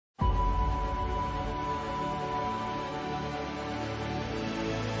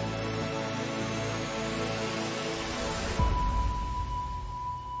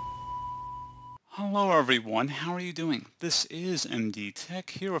Hello everyone, how are you doing? This is MD Tech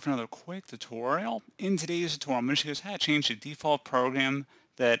here with another quick tutorial. In today's tutorial, I'm going to show you how to change the default program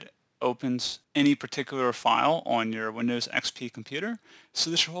that opens any particular file on your Windows XP computer. So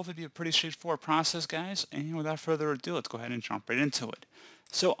this should hopefully be a pretty straightforward process, guys, and without further ado, let's go ahead and jump right into it.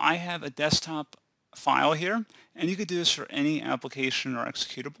 So I have a desktop file here, and you could do this for any application or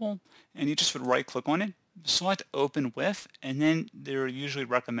executable, and you just would right click on it, select open with, and then there are usually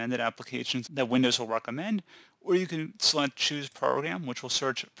recommended applications that Windows will recommend, or you can select choose program, which will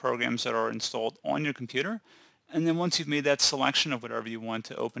search programs that are installed on your computer. And then once you've made that selection of whatever you want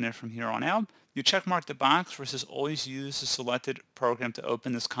to open it from here on out, you check mark the box where it says always use the selected program to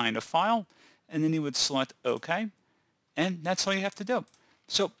open this kind of file, and then you would select OK, and that's all you have to do.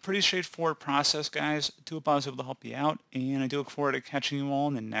 So pretty straightforward process, guys. I do hope I was able to help you out, and I do look forward to catching you all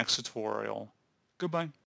in the next tutorial. Goodbye.